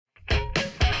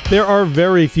There are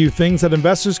very few things that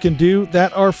investors can do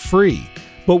that are free.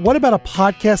 But what about a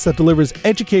podcast that delivers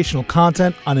educational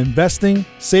content on investing,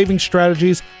 saving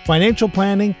strategies, financial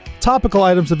planning, topical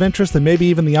items of interest, and maybe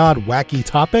even the odd wacky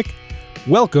topic?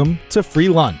 Welcome to Free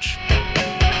Lunch.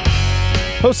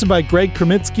 Hosted by Greg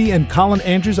Kremitsky and Colin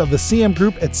Andrews of the CM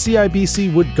Group at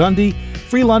CIBC Wood Gundy,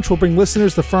 Free Lunch will bring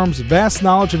listeners the firm's vast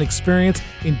knowledge and experience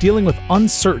in dealing with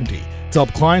uncertainty to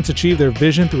help clients achieve their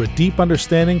vision through a deep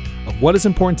understanding of what is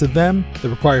important to them that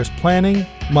requires planning,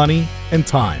 money, and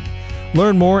time.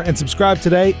 Learn more and subscribe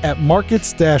today at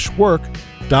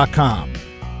markets-work.com.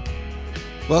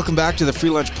 Welcome back to the Free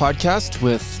Lunch Podcast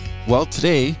with, well,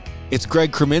 today it's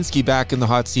Greg Kremitsky back in the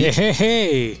hot seat.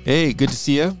 Hey. Hey, good to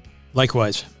see you.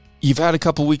 Likewise. You've had a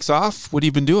couple weeks off. What have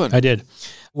you been doing? I did.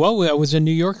 Well, I was in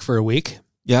New York for a week.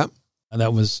 Yeah.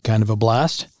 That was kind of a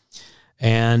blast.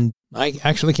 And I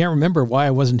actually can't remember why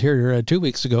I wasn't here 2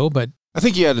 weeks ago, but... I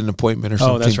think you had an appointment or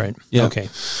something. Oh, that's right. Yeah. Okay.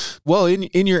 Well,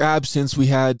 in your absence, we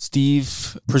had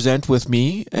Steve present with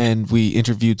me, and we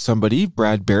interviewed somebody,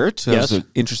 Brad Barrett. That was an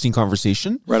interesting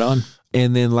conversation. Right on.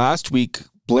 And then last week,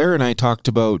 Blair and I talked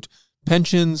about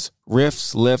pensions,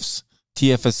 RIFs, LIFs,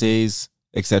 TFSAs,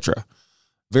 etc.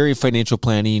 Very financial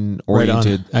planning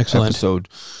oriented episode.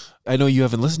 I know you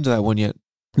haven't listened to that one yet.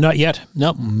 Not yet.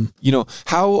 No. You know,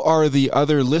 how are the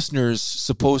other listeners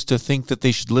supposed to think that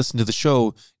they should listen to the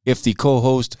show if the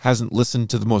co-host hasn't listened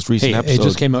to the most recent episode? It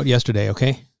just came out yesterday,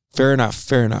 okay? Fair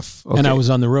enough. Okay. And I was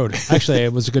on the road. Actually,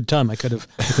 it was a good time. I could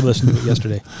listen to it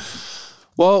yesterday.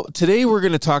 Well, today we're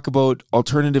going to talk about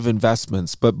alternative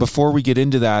investments. But before we get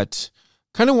into that,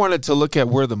 kind of wanted to look at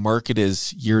where the market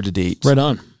is year to date. Right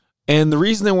on. And the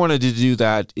reason I wanted to do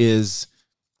that is,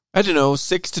 I don't know,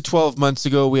 6 to 12 months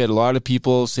ago, we had a lot of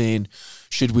people saying,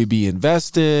 should we be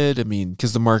invested? I mean,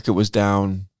 because the market was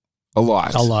down a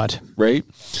lot. Right?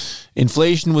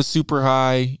 Inflation was super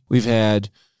high. We've had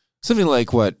something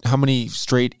like how many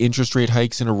straight interest rate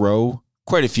hikes in a row?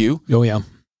 Quite a few. Oh, yeah.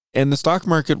 And the stock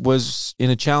market was in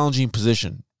a challenging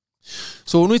position.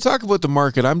 So when we talk about the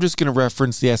market, I'm just going to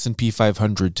reference the S&P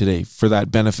 500 today for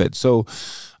that benefit. So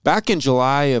back in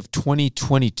July of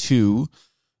 2022,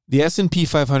 the S&P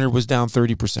 500 was down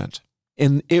 30%.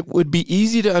 And it would be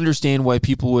easy to understand why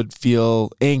people would feel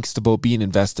angst about being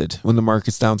invested when the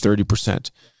market's down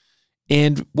 30%.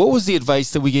 And what was the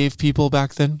advice that we gave people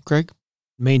back then, Greg?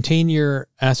 Maintain your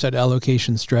asset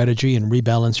allocation strategy and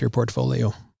rebalance your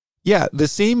portfolio. Yeah, the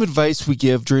same advice we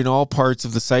give during all parts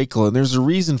of the cycle. And there's a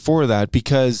reason for that,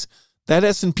 because that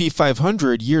S&P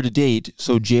 500 year to date,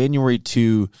 so January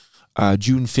to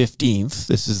June 15th,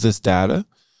 this data,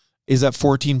 is at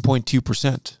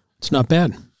 14.2%. It's not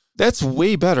bad. That's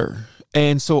way better.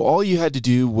 And so all you had to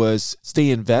do was stay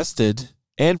invested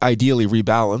and ideally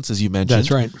rebalance, as you mentioned.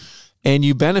 That's right. And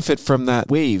you benefit from that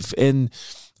wave. And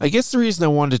I guess the reason I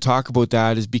wanted to talk about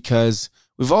that is because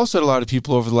we've also had a lot of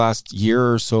people over the last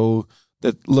year or so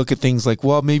that look at things like,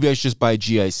 well, maybe I should just buy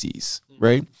GICs,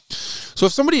 right? So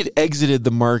if somebody had exited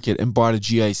the market and bought a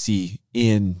GIC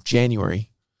in January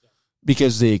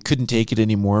because they couldn't take it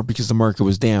anymore because the market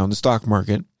was down, the stock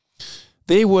market,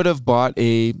 they would have bought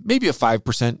maybe a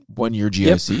 5% 1 year GIC.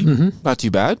 Yep. Mm-hmm. Not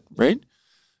too bad, right?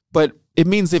 But it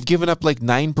means they've given up like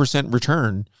 9%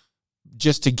 return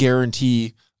just to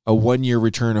guarantee a 1 year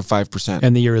return of 5%.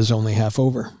 And the year is only half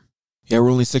over. Yeah,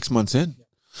 we're only 6 months in.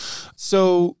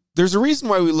 So there's a reason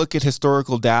why we look at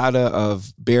historical data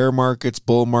of bear markets,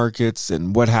 bull markets,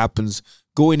 and what happens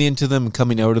going into them and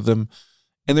coming out of them.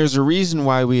 And there's a reason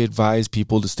why we advise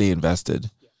people to stay invested.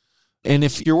 And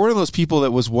if you're one of those people that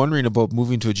was wondering about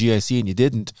moving to a GIC and you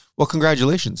didn't, well,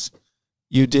 congratulations.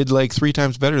 You did like 3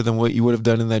 times better than what you would have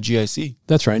done in that GIC.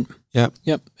 That's right. Yeah.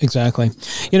 Yep, exactly.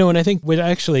 You know, and I think what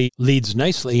actually leads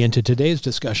nicely into today's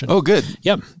discussion. Oh, good.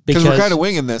 Yep. Because we're kind of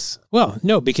winging this. Well,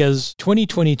 no, because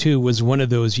 2022 was one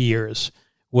of those years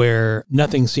where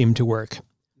nothing seemed to work.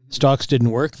 Stocks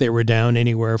didn't work. They were down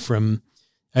anywhere from,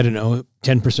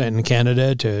 10% in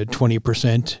Canada to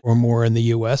 20% or more in the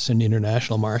U.S. and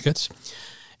international markets.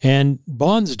 And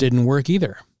bonds didn't work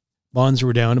either. Bonds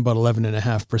were down about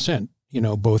 11.5%,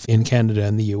 both in Canada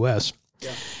and the U.S.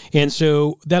 Yeah. And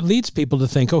so that leads people to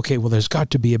think, okay, well, there's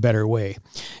got to be a better way.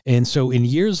 And so in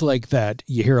years like that,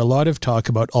 you hear a lot of talk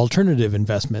about alternative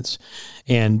investments.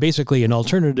 And basically an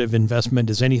alternative investment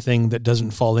is anything that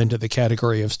doesn't fall into the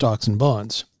category of stocks and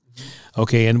bonds.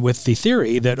 Okay, and with the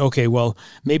theory that, okay, well,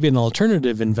 maybe an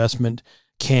alternative investment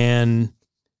can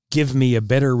give me a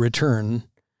better return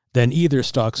than either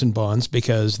stocks and bonds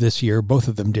because this year both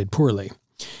of them did poorly.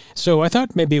 So I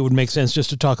thought maybe it would make sense just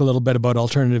to talk a little bit about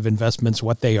alternative investments,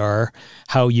 what they are,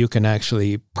 how you can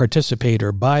actually participate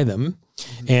or buy them,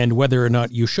 and whether or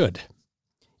not you should.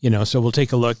 So we'll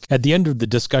take a look at the end of the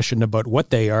discussion about what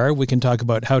they are. We can talk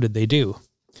about how did they do.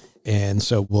 And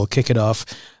so we'll kick it off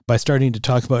by starting to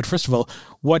talk about, first of all,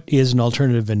 what is an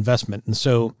alternative investment? And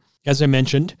so, as I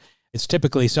mentioned, it's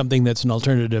typically something that's an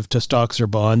alternative to stocks or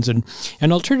bonds. And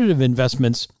alternative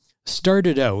investments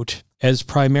started out as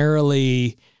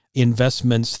primarily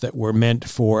investments that were meant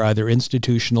for either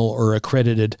institutional or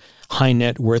accredited high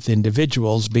net worth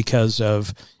individuals because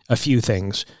of a few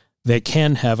things. They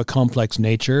can have a complex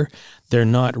nature. They're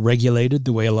not regulated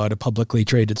the way a lot of publicly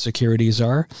traded securities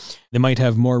are. They might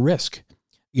have more risk,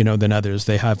 than others.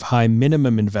 They have high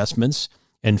minimum investments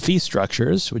and fee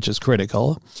structures, which is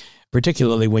critical,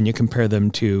 particularly when you compare them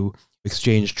to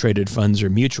exchange-traded funds or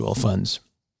mutual funds.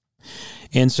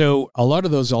 And so a lot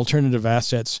of those alternative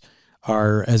assets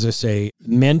are, as I say,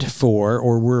 meant for,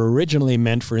 or were originally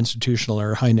meant for institutional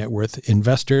or high net worth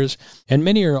investors. And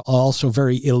many are also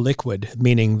very illiquid,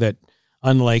 meaning that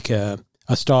unlike a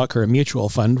stock or a mutual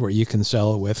fund where you can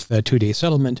sell with a 2-day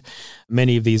settlement,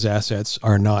 many of these assets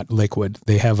are not liquid.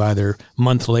 They have either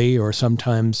monthly or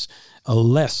sometimes a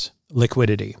less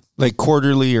liquidity. Like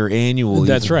quarterly or annual.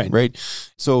 That's right. Right.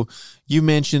 So you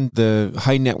mentioned the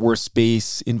high net worth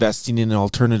space, investing in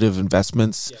alternative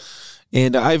investments. Yeah.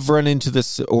 And I've run into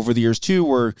this over the years too,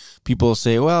 where people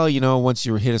say, well, once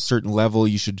you hit a certain level,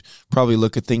 you should probably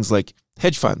look at things like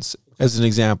hedge funds as an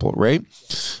example, right?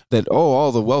 That,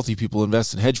 all the wealthy people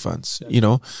invest in hedge funds.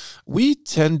 We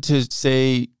tend to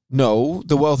say, no,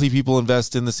 the wealthy people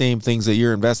invest in the same things that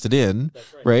you're invested in,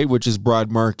 right? Which is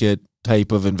broad market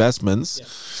type of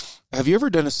investments. Yeah. Have you ever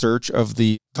done a search of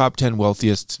the top 10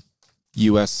 wealthiest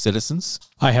U.S. citizens?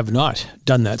 I have not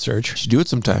done that search. You should do it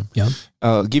sometime. Yeah.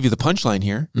 I'll give you the punchline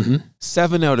here. Mm-hmm.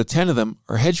 7 out of 10 of them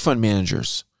are hedge fund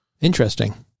managers.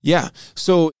 Interesting. Yeah.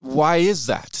 So why is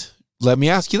that? Let me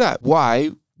ask you that.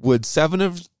 Why would 7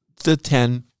 of the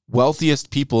 10 wealthiest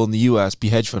people in the U.S. be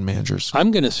hedge fund managers?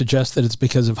 I'm going to suggest that it's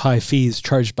because of high fees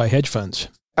charged by hedge funds.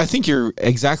 I think you're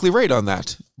exactly right on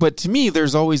that. But to me,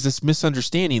 there's always this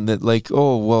misunderstanding that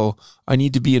I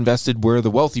need to be invested where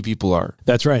the wealthy people are.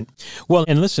 That's right. Well,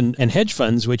 and listen, and hedge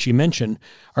funds, which you mentioned,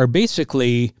 are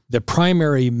basically the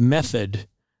primary method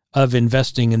of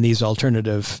investing in these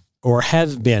alternative, or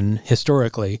have been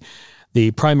historically,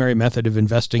 the primary method of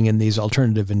investing in these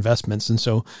alternative investments. And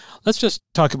so let's just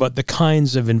talk about the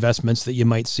kinds of investments that you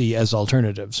might see as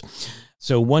alternatives.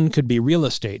 So one could be real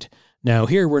estate. Now,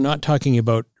 here we're not talking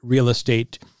about real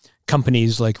estate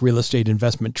companies like real estate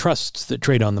investment trusts that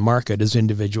trade on the market as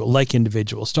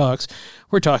individual stocks.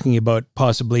 We're talking about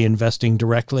possibly investing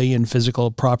directly in physical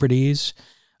properties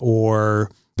or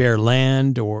bare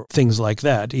land or things like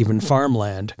that, even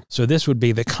farmland. So this would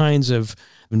be the kinds of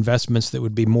investments that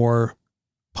would be more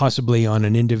possibly on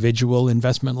an individual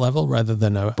investment level rather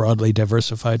than a broadly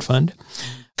diversified fund.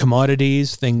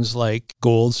 Commodities, things like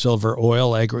gold, silver,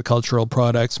 oil, agricultural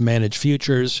products, managed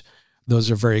futures, those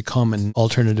are very common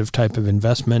alternative type of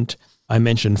investment. I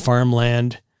mentioned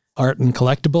farmland, art and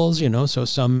collectibles, so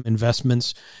some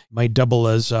investments might double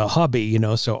as a hobby,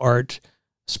 so art,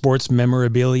 sports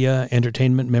memorabilia,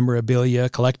 entertainment memorabilia,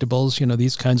 collectibles,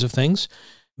 these kinds of things.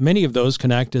 Many of those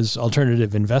can act as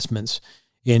alternative investments.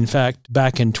 In fact,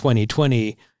 back in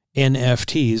 2020,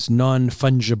 NFTs,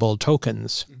 non-fungible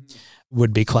tokens,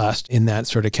 would be classed in that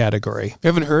sort of category. You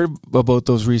haven't heard about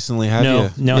those recently, have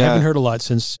you? No, I haven't heard a lot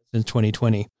since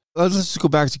 2020. Let's just go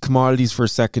back to commodities for a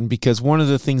second, because one of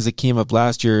the things that came up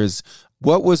last year is,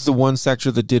 what was the one sector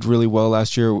that did really well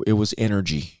last year? It was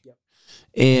energy. Yep.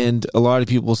 And a lot of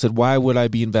people said, why would I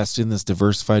be invested in this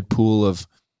diversified pool of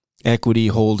equity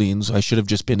holdings? I should have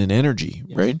just been in energy,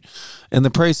 right? And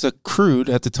the price of crude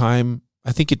at the time,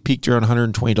 I think it peaked around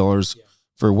 $120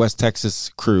 for West Texas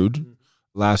crude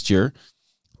last year.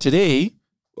 Today,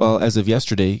 well, as of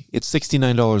yesterday, it's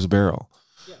 $69 a barrel,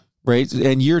 right?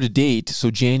 And year to date, so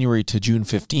January to June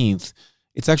 15th,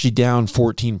 it's actually down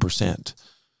 14%.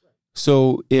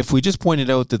 So if we just pointed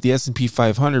out that the S&P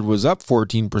 500 was up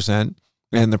 14%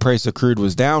 and the price of crude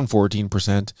was down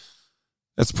 14%,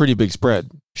 that's a pretty big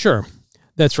spread. Sure,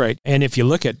 that's right. And if you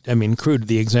look at, crude,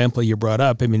 the example you brought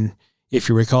up, if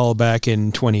you recall back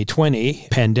in 2020,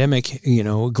 pandemic,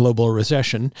 global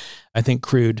recession, I think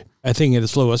crude, at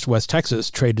its lowest, West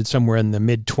Texas traded somewhere in the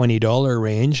mid $20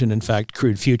 range. And in fact,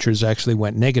 crude futures actually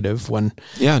went negative negative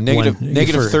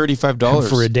 $35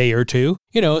 for a day or two,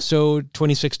 so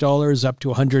 $26 up to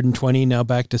 120, now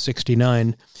back to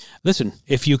 69. Listen,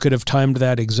 if you could have timed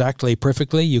that exactly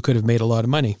perfectly, you could have made a lot of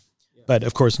money. But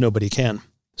of course, nobody can.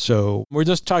 So we're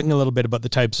just talking a little bit about the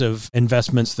types of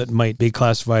investments that might be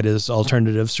classified as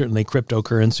alternatives. Certainly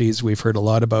cryptocurrencies we've heard a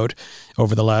lot about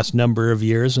over the last number of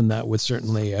years, and that would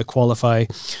certainly qualify.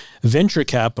 Venture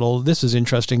capital, this is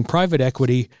interesting, private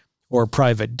equity or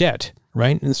private debt,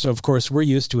 right? And so, of course, we're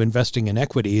used to investing in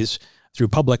equities through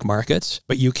public markets,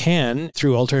 but you can,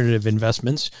 through alternative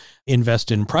investments, invest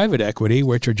in private equity,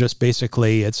 which are just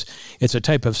basically, it's a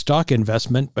type of stock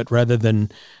investment, but rather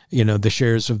than, the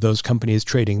shares of those companies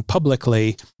trading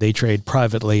publicly, they trade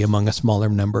privately among a smaller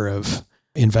number of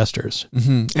investors.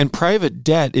 Mm-hmm. And private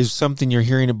debt is something you're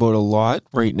hearing about a lot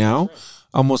right now.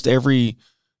 Almost every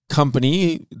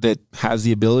company that has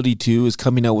the ability to is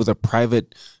coming out with a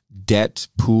private debt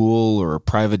pool or a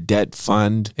private debt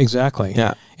fund. Exactly.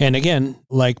 Yeah. And again,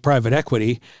 like private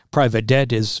equity, private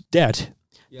debt is debt,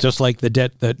 just like the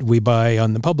debt that we buy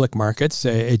on the public markets.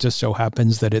 It just so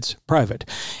happens that it's private.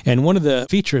 And one of the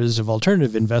features of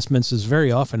alternative investments is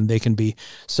very often they can be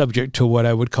subject to what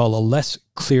I would call a less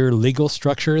clear legal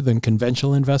structure than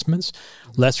conventional investments,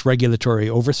 less regulatory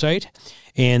oversight.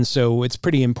 And so it's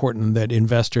pretty important that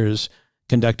investors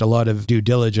conduct a lot of due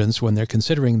diligence when they're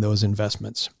considering those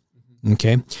investments.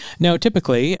 Okay. Now,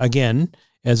 typically, again,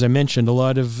 as I mentioned, a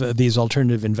lot of these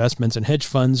alternative investments and hedge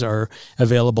funds are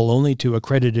available only to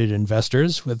accredited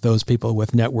investors, with those people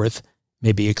with net worth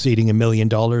maybe exceeding $1 million,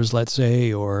 let's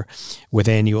say, or with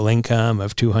annual income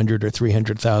of $200,000 or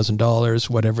 $300,000,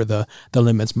 whatever the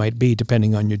limits might be,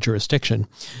 depending on your jurisdiction.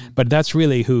 But that's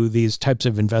really who these types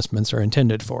of investments are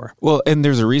intended for. Well, and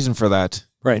there's a reason for that.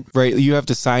 Right. Right. You have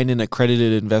to sign an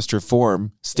accredited investor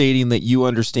form stating that you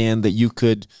understand that you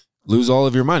could lose all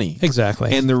of your money.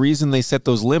 Exactly. And the reason they set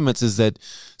those limits is that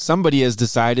somebody has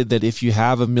decided that if you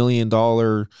have $1 million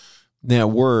net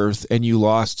worth and you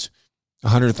lost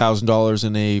 $100,000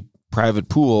 in a private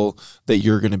pool, that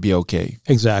you're going to be okay.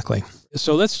 Exactly.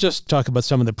 So let's just talk about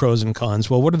some of the pros and cons.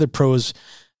 Well, what are the pros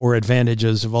or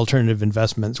advantages of alternative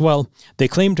investments? Well, they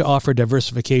claim to offer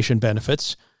diversification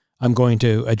benefits. I'm going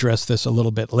to address this a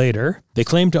little bit later. They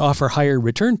claim to offer higher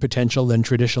return potential than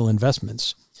traditional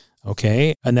investments.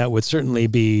 Okay. And that would certainly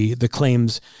be, the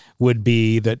claims would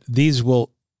be that these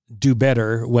will do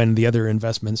better when the other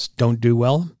investments don't do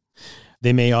well.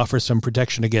 They may offer some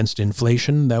protection against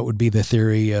inflation. That would be the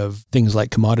theory of things like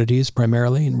commodities,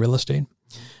 primarily in real estate.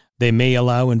 They may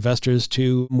allow investors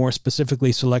to more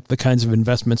specifically select the kinds of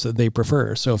investments that they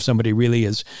prefer. So if somebody really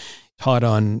is hot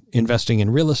on investing in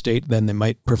real estate, then they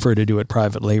might prefer to do it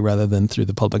privately rather than through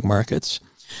the public markets.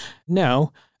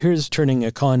 Now, here's turning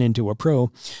a con into a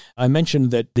pro. I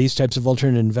mentioned that these types of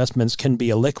alternative investments can be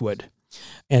illiquid.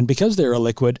 And because they're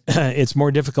illiquid, it's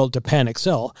more difficult to panic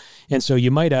sell. And so you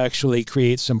might actually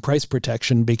create some price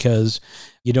protection because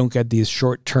you don't get these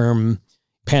short-term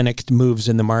panicked moves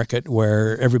in the market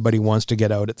where everybody wants to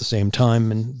get out at the same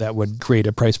time, and that would create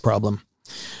a price problem.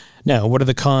 Now, what are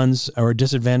the cons or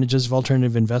disadvantages of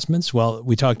alternative investments? Well,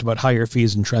 we talked about higher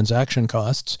fees and transaction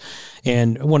costs.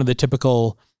 And one of the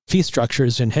typical fee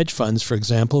structures in hedge funds, for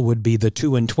example, would be the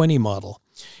 2 and 20 model,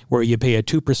 where you pay a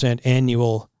 2%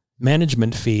 annual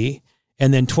management fee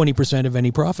and then 20% of any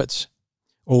profits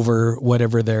over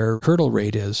whatever their hurdle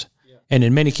rate is. Yeah. And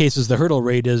in many cases, the hurdle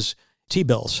rate is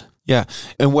T-bills. Yeah.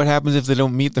 And what happens if they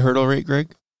don't meet the hurdle rate,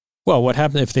 Greg? Well, what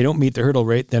happens if they don't meet the hurdle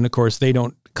rate? Then, of course, they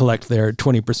don't collect their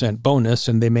 20% bonus,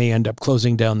 and they may end up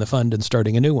closing down the fund and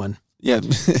starting a new one. Yeah.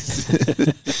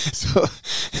 So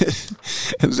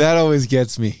that always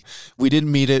gets me. We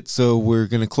didn't meet it, so we're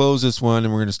going to close this one,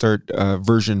 and we're going to start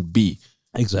version B.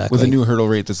 Exactly. With a new hurdle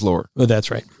rate that's lower. Well,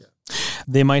 that's right.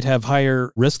 They might have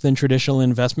higher risk than traditional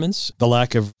investments. The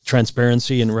lack of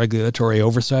transparency and regulatory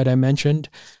oversight I mentioned,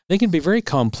 they can be very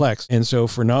complex. And so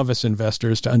for novice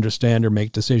investors to understand or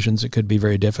make decisions, it could be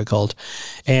very difficult.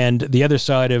 And the other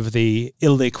side of the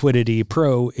illiquidity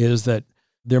pro is that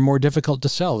they're more difficult to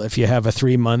sell. If you have a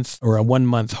 3-month or a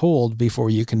 1-month hold before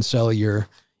you can sell your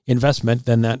investment,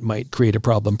 then that might create a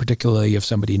problem, particularly if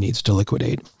somebody needs to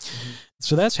liquidate. Mm-hmm.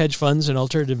 So that's hedge funds and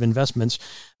alternative investments.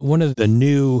 One of the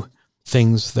new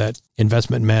things that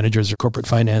investment managers or corporate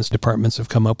finance departments have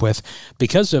come up with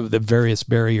because of the various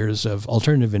barriers of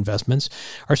alternative investments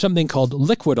are something called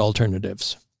liquid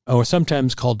alternatives, or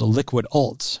sometimes called liquid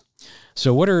alts.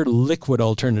 So what are liquid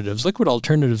alternatives? Liquid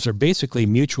alternatives are basically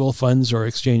mutual funds or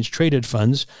exchange-traded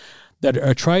funds that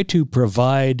are try to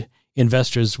provide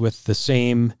investors with the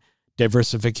same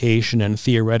diversification and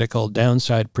theoretical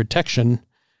downside protection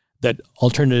that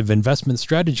alternative investment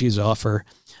strategies offer,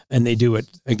 and they do it,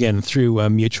 again, through a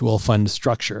mutual fund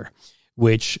structure,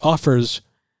 which offers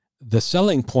the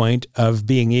selling point of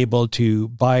being able to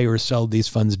buy or sell these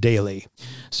funds daily.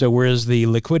 So whereas the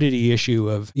liquidity issue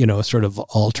of, sort of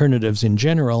alternatives in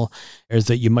general is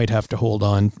that you might have to hold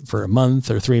on for a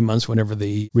month or 3 months, whenever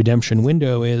the redemption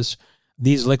window is,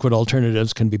 these liquid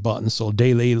alternatives can be bought and sold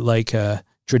daily like a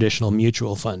traditional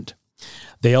mutual fund.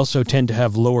 They also tend to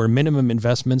have lower minimum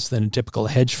investments than a typical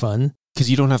hedge fund. Because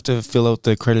you don't have to fill out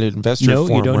the accredited investor form,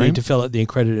 No, you don't right? need to fill out the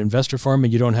accredited investor form,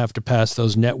 and you don't have to pass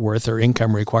those net worth or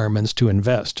income requirements to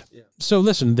invest. Yeah. So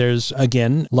listen, there's,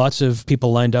 again, lots of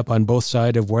people lined up on both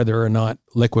sides of whether or not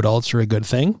liquid alts are a good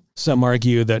thing. Some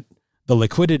argue that the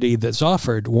liquidity that's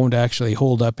offered won't actually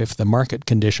hold up if the market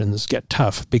conditions get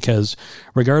tough, because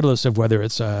regardless of whether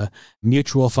it's a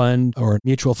mutual fund or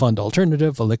mutual fund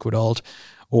alternative, a liquid alt,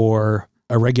 or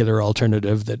a regular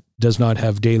alternative that does not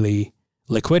have daily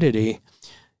liquidity,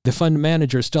 the fund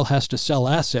manager still has to sell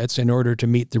assets in order to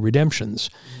meet the redemptions.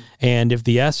 And if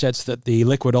the assets that the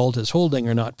liquid alt is holding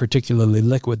are not particularly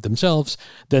liquid themselves,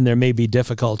 then there may be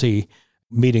difficulty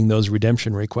meeting those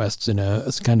redemption requests in a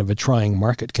kind of a trying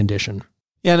market condition.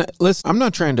 Yeah, and listen, I'm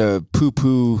not trying to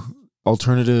poo-poo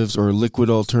alternatives or liquid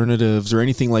alternatives or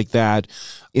anything like that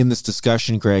in this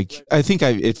discussion, Greg. I think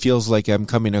it feels like I'm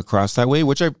coming across that way,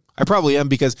 which I probably am,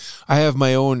 because I have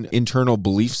my own internal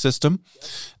belief system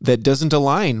that doesn't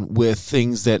align with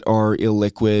things that are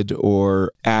illiquid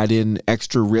or add in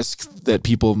extra risk that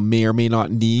people may or may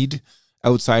not need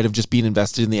outside of just being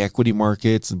invested in the equity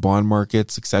markets and bond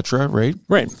markets, et cetera, right?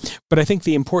 Right. But I think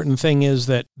the important thing is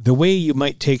that the way you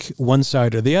might take one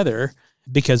side or the other,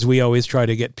 because we always try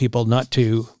to get people not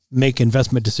to make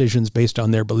investment decisions based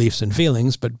on their beliefs and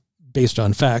feelings, but based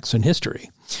on facts and history.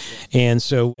 And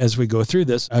so as we go through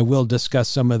this, I will discuss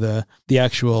some of the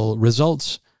actual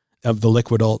results of the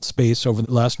liquid alt space over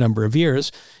the last number of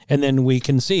years, and then we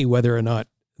can see whether or not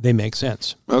they make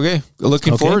sense. Okay.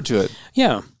 Looking forward to it.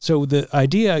 Yeah. So the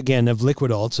idea, again, of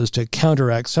liquid alts is to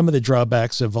counteract some of the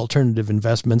drawbacks of alternative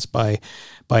investments by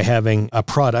having a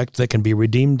product that can be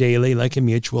redeemed daily, like a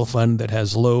mutual fund that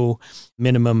has low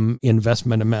minimum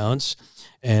investment amounts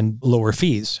and lower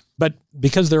fees. But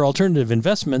because they're alternative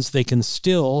investments, they can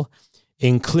still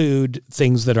include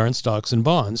things that aren't stocks and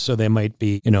bonds. So they might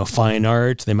be, fine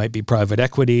art, they might be private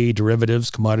equity,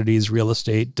 derivatives, commodities, real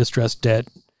estate, distressed debt,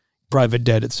 private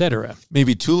debt, etc.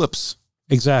 Maybe tulips.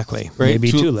 Exactly. Right? Maybe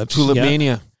tulips. Tulip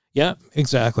mania. Yeah,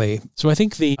 exactly. So I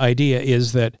think the idea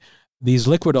is that these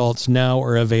liquid alts now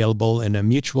are available in a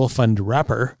mutual fund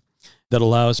wrapper that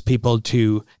allows people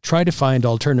to try to find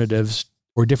alternatives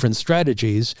or different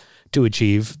strategies to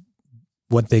achieve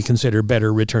what they consider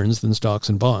better returns than stocks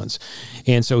and bonds.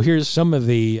 And so here's some of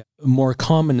the more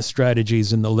common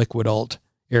strategies in the liquid alt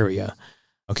area.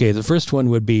 Okay, the first one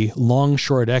would be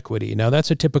long-short equity. Now,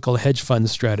 that's a typical hedge fund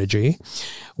strategy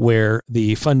where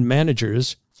the fund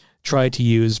managers try to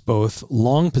use both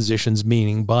long positions,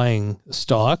 meaning buying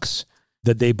stocks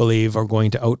that they believe are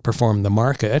going to outperform the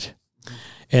market,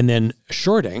 and then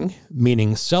shorting,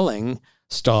 meaning selling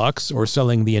stocks or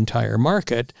selling the entire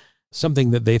market,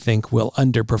 something that they think will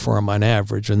underperform on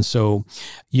average. And so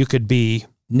you could be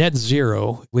net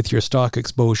zero with your stock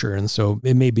exposure. And so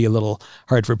it may be a little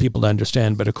hard for people to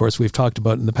understand, but of course we've talked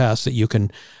about in the past that you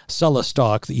can sell a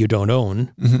stock that you don't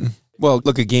own. Mm-hmm. Well,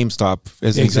 look at GameStop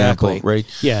as an example, right?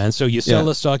 Yeah, and so you sell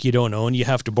a stock you don't own, you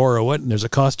have to borrow it, and there's a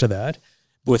cost to that,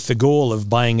 with the goal of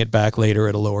buying it back later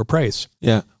at a lower price.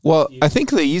 Yeah. Well, I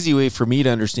think the easy way for me to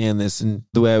understand this, and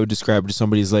the way I would describe it to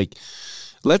somebody, is like,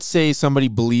 let's say somebody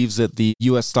believes that the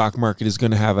U.S. stock market is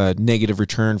going to have a negative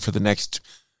return for the next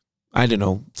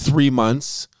 3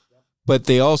 months, but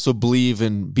they also believe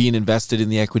in being invested in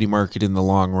the equity market in the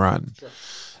long run. Sure.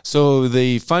 So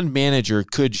the fund manager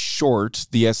could short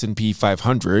the S&P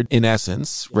 500 in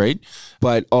essence, right?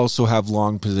 But also have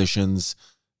long positions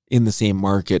in the same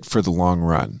market for the long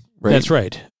run, right?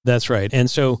 That's right. And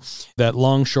so that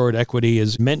long short equity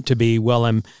is meant to be,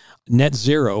 I'm net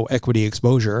zero equity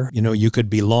exposure. You could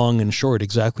be long and short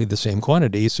exactly the same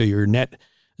quantity. So you're net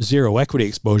zero equity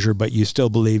exposure, but you still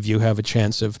believe you have a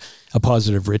chance of a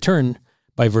positive return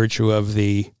by virtue of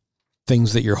the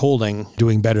things that you're holding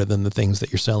doing better than the things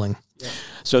that you're selling. Yeah.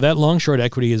 So that long short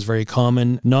equity is very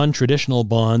common. Non-traditional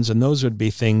bonds, and those would be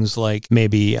things like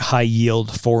maybe high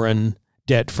yield foreign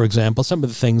debt, for example, some of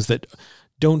the things that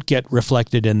don't get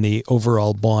reflected in the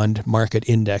overall bond market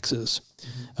indexes.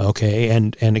 Mm-hmm. Okay,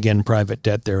 and again, private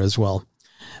debt there as well.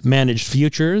 Managed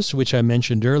futures, which I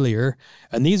mentioned earlier,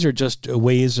 and these are just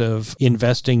ways of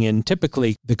investing in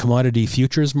typically the commodity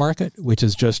futures market, which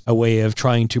is just a way of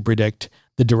trying to predict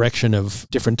the direction of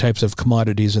different types of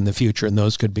commodities in the future. And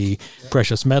those could be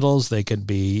precious metals, they could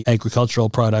be agricultural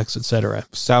products, etc.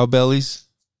 Sow bellies?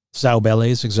 Sow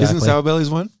bellies, exactly. Isn't sow bellies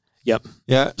one? Yep.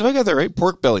 Yeah. Did I get that right?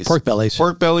 Pork bellies. Pork bellies.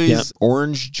 Pork bellies, Yep.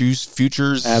 orange juice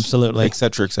futures. Absolutely. Et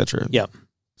cetera, et cetera. Yep.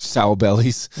 Sow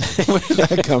bellies. Where did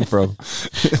that come from?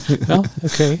 Well,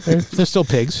 okay. They're still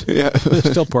pigs. Yeah. They're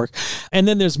still pork. And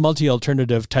then there's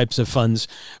multi-alternative types of funds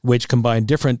which combine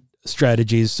different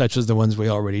strategies such as the ones we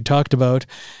already talked about.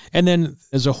 And then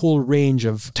there's a whole range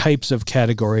of types of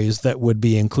categories that would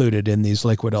be included in these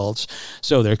liquid alts.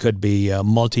 So there could be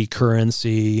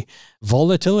multi-currency.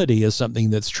 Volatility is something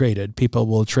that's traded. People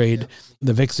will trade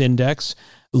the VIX index,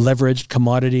 leveraged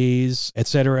commodities,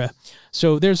 etc.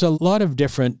 So there's a lot of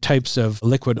different types of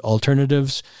liquid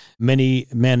alternatives, many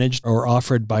managed or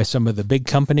offered by some of the big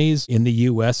companies in the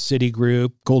U.S.,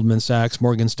 Citigroup, Goldman Sachs,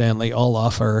 Morgan Stanley, all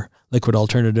offer liquid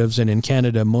alternatives. And in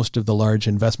Canada, most of the large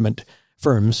investment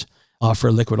firms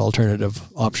offer liquid alternative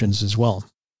options as well.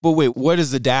 But wait, what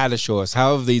does the data show us?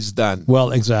 How have these done?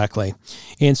 Well, exactly.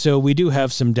 And so we do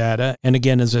have some data. And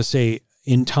again, as I say,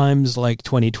 in times like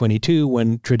 2022,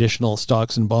 when traditional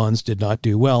stocks and bonds did not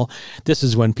do well, this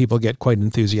is when people get quite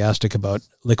enthusiastic about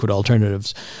liquid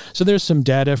alternatives. So there's some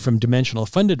data from Dimensional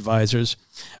Fund Advisors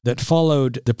that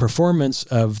followed the performance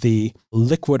of the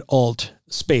liquid alt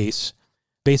space,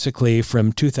 basically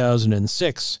from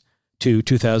 2006 to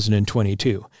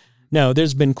 2022. Now,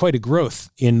 there's been quite a growth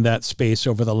in that space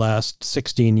over the last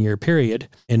 16-year period.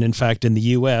 And in fact, in the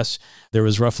U.S., there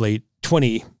was roughly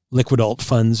 20 liquid alt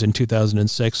funds in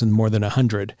 2006 and more than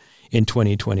 100 in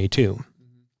 2022.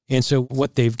 And so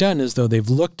what they've done is, though, they've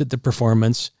looked at the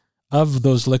performance of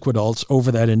those liquid alts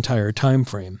over that entire time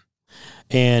frame.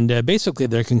 And basically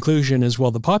their conclusion is,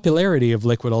 well, the popularity of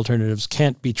liquid alternatives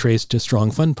can't be traced to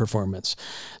strong fund performance.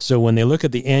 So when they look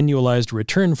at the annualized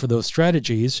return for those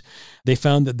strategies, they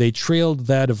found that they trailed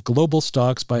that of global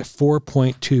stocks by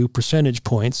 4.2 percentage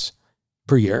points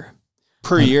per year.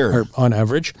 Per year? Or on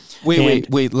average.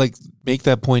 Wait, like make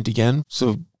that point again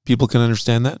so people can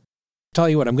understand that? Tell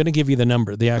you what, I'm going to give you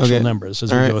the actual numbers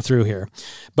as we go through here.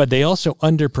 But they also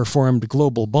underperformed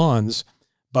global bonds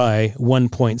by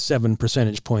 1.7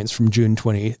 percentage points from June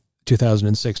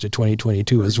 2006 to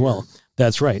 2022 as well.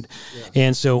 That's right. Yeah.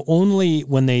 And so only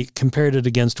when they compared it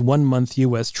against 1 month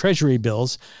U.S. Treasury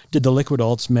bills did the liquid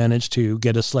alts manage to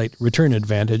get a slight return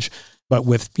advantage, but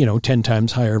with, 10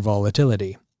 times higher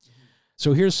volatility.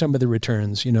 So here's some of the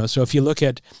returns, So if you look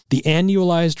at the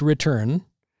annualized return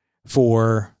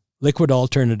for liquid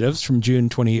alternatives from June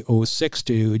 2006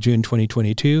 to June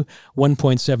 2022,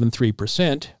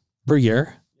 1.73% per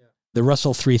year. Yeah. The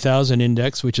Russell 3000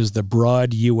 index, which is the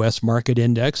broad U.S. market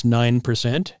index,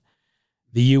 9%.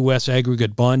 The U.S.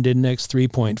 aggregate bond index,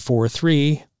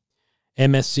 3.43.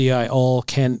 MSCI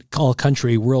all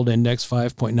country world index,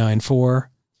 5.94.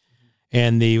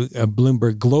 And the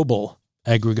Bloomberg global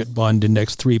aggregate bond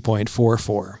index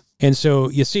 3.44. And so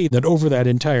you see that over that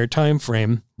entire time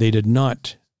frame, they did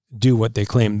not do what they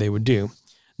claimed they would do.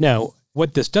 Now,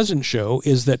 what this doesn't show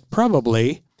is that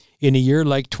probably in a year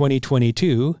like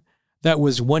 2022, that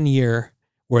was 1 year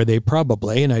where they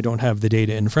probably, and I don't have the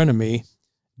data in front of me,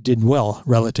 did well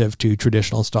relative to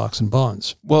traditional stocks and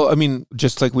bonds. Well, I mean,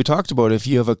 just like we talked about, if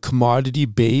you have a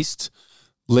commodity-based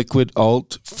liquid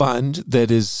alt fund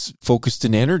that is focused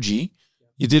in energy,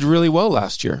 you did really well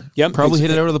last year. Yep. Probably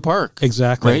hit it out of the park.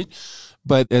 Exactly. Right?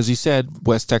 But as you said,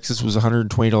 West Texas was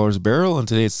 $120 a barrel, and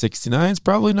today it's $69. It's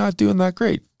probably not doing that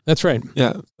great. That's right.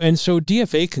 Yeah. And so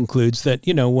DFA concludes that,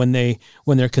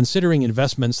 when they're considering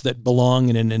investments that belong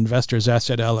in an investor's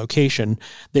asset allocation,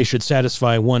 they should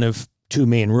satisfy one of two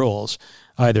main rules,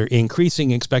 either increasing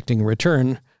expecting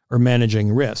return or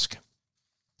managing risk.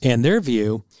 And their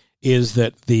view is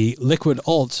that the liquid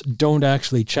alts don't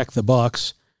actually check the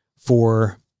box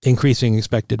for increasing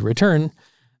expected return,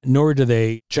 nor do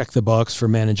they check the box for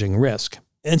managing risk.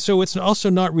 And so it's also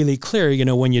not really clear,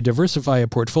 when you diversify a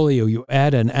portfolio, you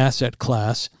add an asset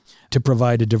class to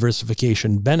provide a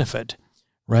diversification benefit,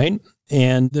 right?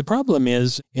 And the problem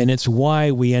is, and it's why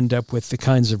we end up with the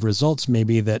kinds of results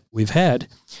maybe that we've had,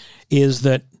 is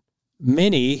that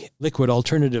many liquid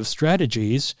alternative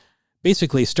strategies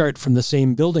basically start from the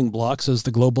same building blocks as the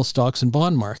global stocks and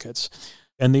bond markets.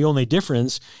 And the only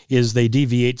difference is they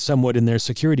deviate somewhat in their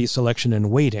security selection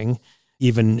and weighting,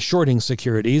 even shorting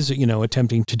securities,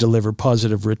 attempting to deliver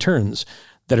positive returns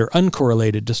that are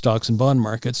uncorrelated to stocks and bond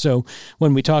markets. So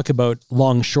when we talk about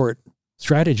long-short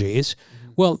strategies,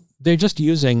 well, they're just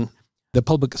using the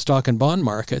public stock and bond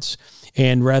markets,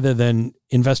 and rather than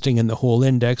investing in the whole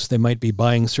index, they might be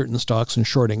buying certain stocks and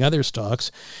shorting other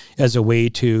stocks as a way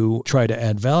to try to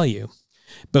add value.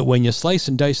 But when you slice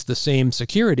and dice the same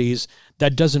securities,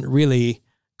 that doesn't really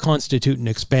constitute an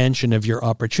expansion of your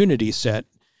opportunity set.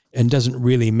 and doesn't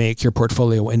really make your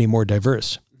portfolio any more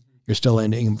diverse. You're still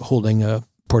ending holding a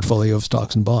portfolio of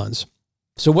stocks and bonds.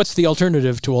 So what's the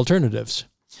alternative to alternatives?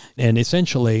 And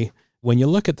essentially, when you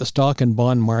look at the stock and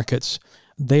bond markets,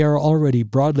 they are already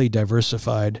broadly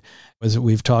diversified. As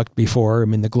we've talked before, I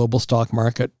mean, the global stock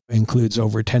market includes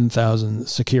over 10,000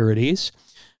 securities.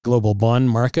 Global bond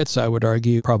markets, I would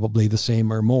argue, probably the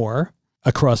same or more,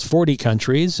 across 40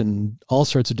 countries and all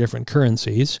sorts of different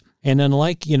currencies. And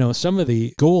unlike, some of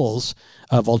the goals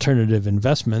of alternative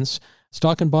investments,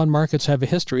 stock and bond markets have a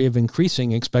history of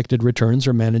increasing expected returns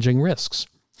or managing risks.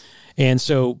 And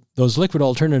so those liquid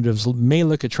alternatives may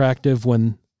look attractive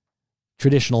when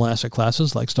traditional asset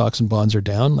classes like stocks and bonds are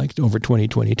down, like over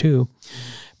 2022.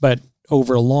 But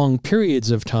over long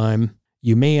periods of time,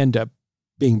 you may end up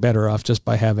being better off just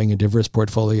by having a diverse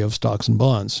portfolio of stocks and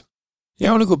bonds. Yeah,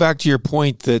 I want to go back to your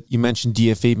point that you mentioned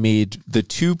DFA made. The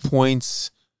 2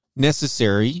 points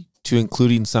necessary to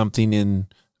including something in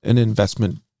an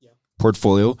investment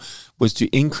portfolio was to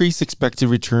increase expected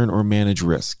return or manage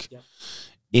risk. Yeah.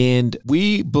 And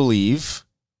we believe,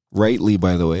 rightly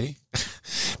by the way,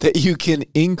 that you can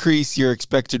increase your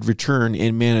expected return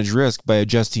and manage risk by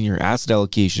adjusting your asset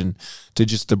allocation to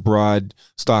just the broad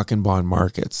stock and bond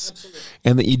markets. Absolutely.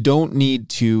 And that you don't need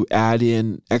to add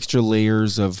in extra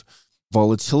layers of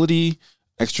volatility,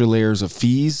 extra layers of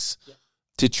fees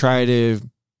to try to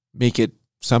make it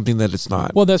something that it's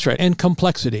not. Well, that's right. And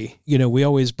complexity. We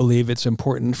always believe it's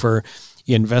important for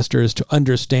investors to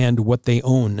understand what they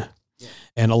own. Yeah.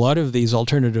 And a lot of these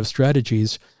alternative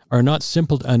strategies are not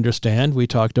simple to understand. We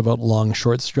talked about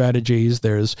long-short strategies.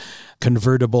 There's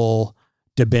convertible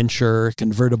debenture,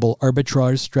 convertible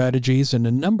arbitrage strategies, and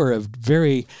a number of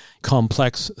very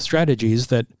complex strategies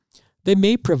that they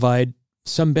may provide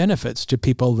some benefits to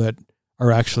people that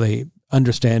are actually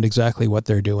understand exactly what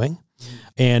they're doing.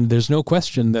 And there's no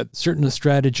question that certain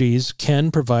strategies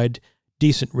can provide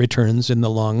decent returns in the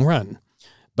long run.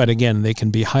 But again, they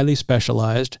can be highly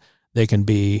specialized. They can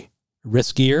be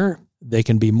riskier. They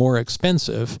can be more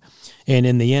expensive. And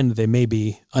in the end, they may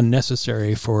be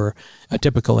unnecessary for a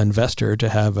typical investor to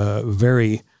have a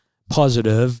very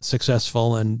positive,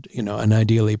 successful, and an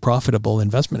ideally profitable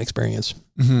investment experience.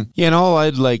 Mm-hmm. Yeah, and all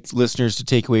I'd like listeners to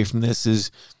take away from this is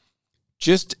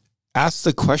just ask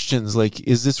the questions like,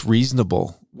 is this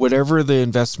reasonable? Whatever the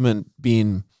investment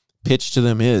being pitched to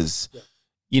them is,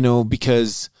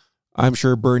 because I'm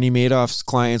sure Bernie Madoff's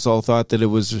clients all thought that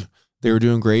they were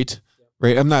doing great,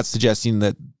 right? I'm not suggesting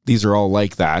that these are all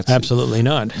like that. Absolutely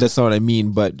not. That's not what I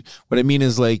mean. But what I mean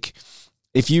is like,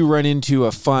 if you run into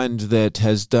a fund that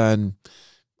has done,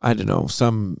 I don't know,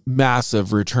 some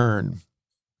massive return,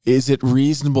 is it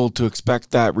reasonable to expect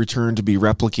that return to be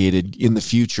replicated in the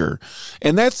future?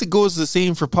 And goes the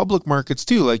same for public markets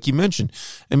too, like you mentioned.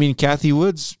 I mean, Cathie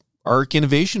Wood's ARC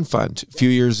Innovation Fund a few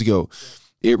years ago,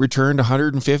 it returned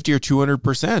 150 or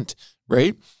 200%,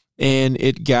 right? And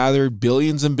it gathered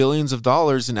billions and billions of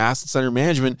dollars in assets under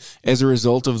management as a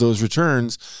result of those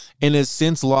returns, and has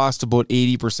since lost about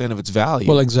 80% of its value.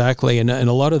 Well, exactly. And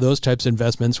a lot of those types of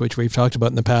investments, which we've talked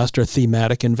about in the past, are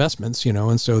thematic investments,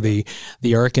 and so the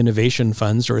ARC Innovation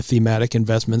Funds are thematic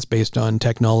investments based on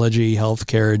technology,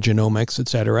 healthcare, genomics, et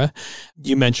cetera.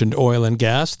 You mentioned oil and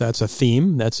gas. That's a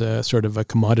theme. That's a sort of a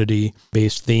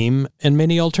commodity-based theme, and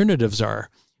many alternatives are.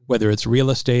 Whether it's real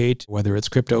estate, whether it's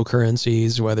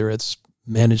cryptocurrencies, whether it's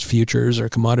managed futures or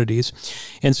commodities.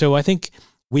 And so I think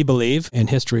we believe, and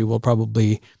history will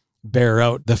probably bear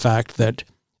out the fact that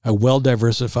a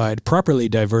well-diversified, properly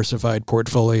diversified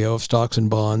portfolio of stocks and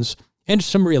bonds and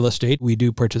some real estate, we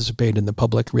do participate in the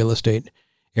public real estate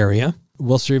area,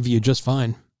 will serve you just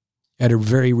fine at a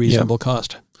very reasonable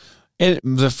cost. And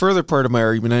the further part of my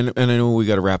argument, and I know we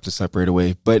got to wrap this up right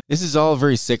away, but this is all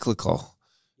very cyclical.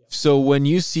 So when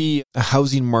you see a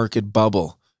housing market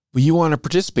bubble, well, you want to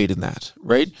participate in that,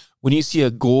 right? When you see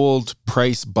a gold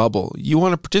price bubble, you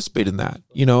want to participate in that.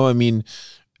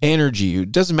 Energy,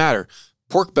 it doesn't matter.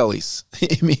 Pork bellies,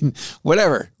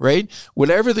 whatever, right?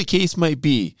 Whatever the case might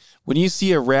be, when you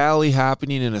see a rally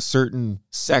happening in a certain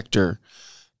sector,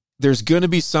 there's going to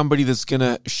be somebody that's going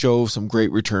to show some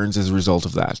great returns as a result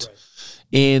of that. Right.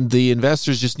 And the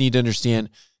investors just need to understand,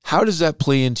 how does that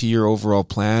play into your overall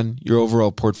plan, your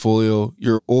overall portfolio,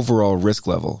 your overall risk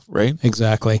level, right?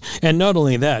 Exactly. And not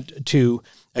only that, to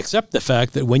accept the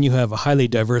fact that when you have a highly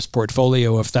diverse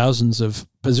portfolio of thousands of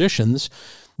positions,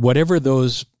 whatever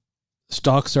those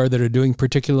stocks are that are doing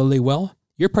particularly well,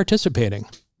 you're participating.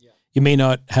 Yeah. You may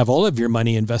not have all of your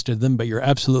money invested in them, but you're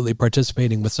absolutely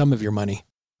participating with some of your money.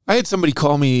 I had somebody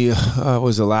call me,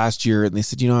 last year, and they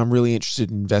said, I'm really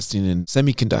interested in investing in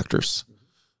semiconductors.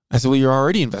 I said, well, you're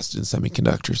already invested in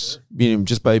semiconductors.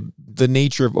 Just by the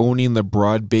nature of owning the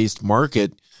broad-based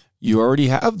market, you already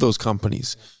have those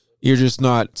companies. You're just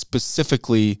not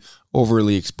specifically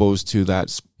overly exposed to that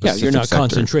specific you're not sector.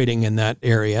 concentrating in that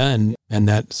area, and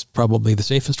that's probably the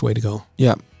safest way to go.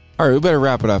 Yeah. All right, we better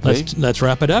wrap it up, Let's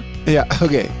wrap it up. Yeah,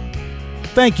 okay.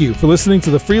 Thank you for listening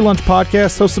to the Free Lunch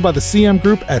Podcast hosted by the CM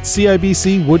Group at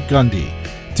CIBC Wood Gundy.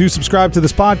 To subscribe to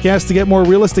this podcast to get more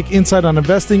realistic insight on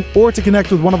investing or to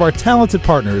connect with one of our talented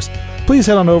partners, please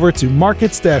head on over to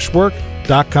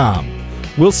markets-work.com.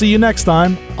 We'll see you next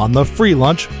time on the Free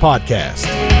Lunch Podcast.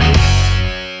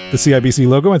 The CIBC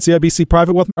logo and CIBC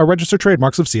Private Wealth are registered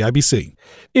trademarks of CIBC.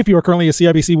 If you are currently a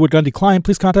CIBC Wood Gundy client,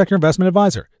 please contact your investment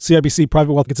advisor. CIBC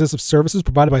Private Wealth consists of services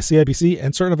provided by CIBC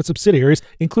and certain of its subsidiaries,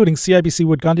 including CIBC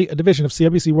Wood Gundy, a division of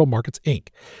CIBC World Markets, Inc.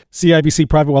 CIBC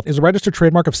Private Wealth is a registered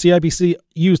trademark of CIBC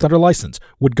used under license.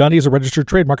 Wood Gundy is a registered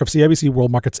trademark of CIBC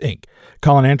World Markets, Inc.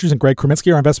 Colin Andrews and Greg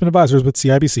Kreminsky are investment advisors with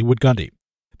CIBC Wood Gundy.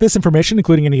 This information,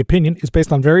 including any opinion, is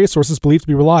based on various sources believed to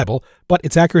be reliable, but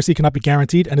its accuracy cannot be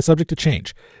guaranteed and is subject to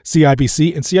change.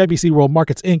 CIBC and CIBC World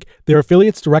Markets, Inc., their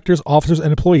affiliates, directors, officers, and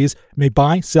employees may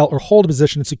buy, sell, or hold a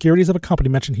position in securities of a company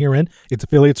mentioned herein, its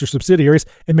affiliates or subsidiaries,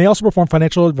 and may also perform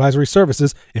financial advisory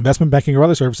services, investment banking, or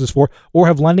other services for, or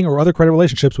have lending or other credit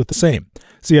relationships with the same.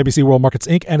 CIBC World Markets,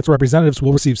 Inc. and its representatives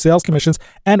will receive sales commissions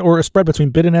and or a spread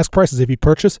between bid and ask prices if you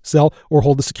purchase, sell, or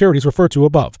hold the securities referred to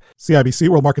above. CIBC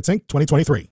World Markets, Inc., 2023.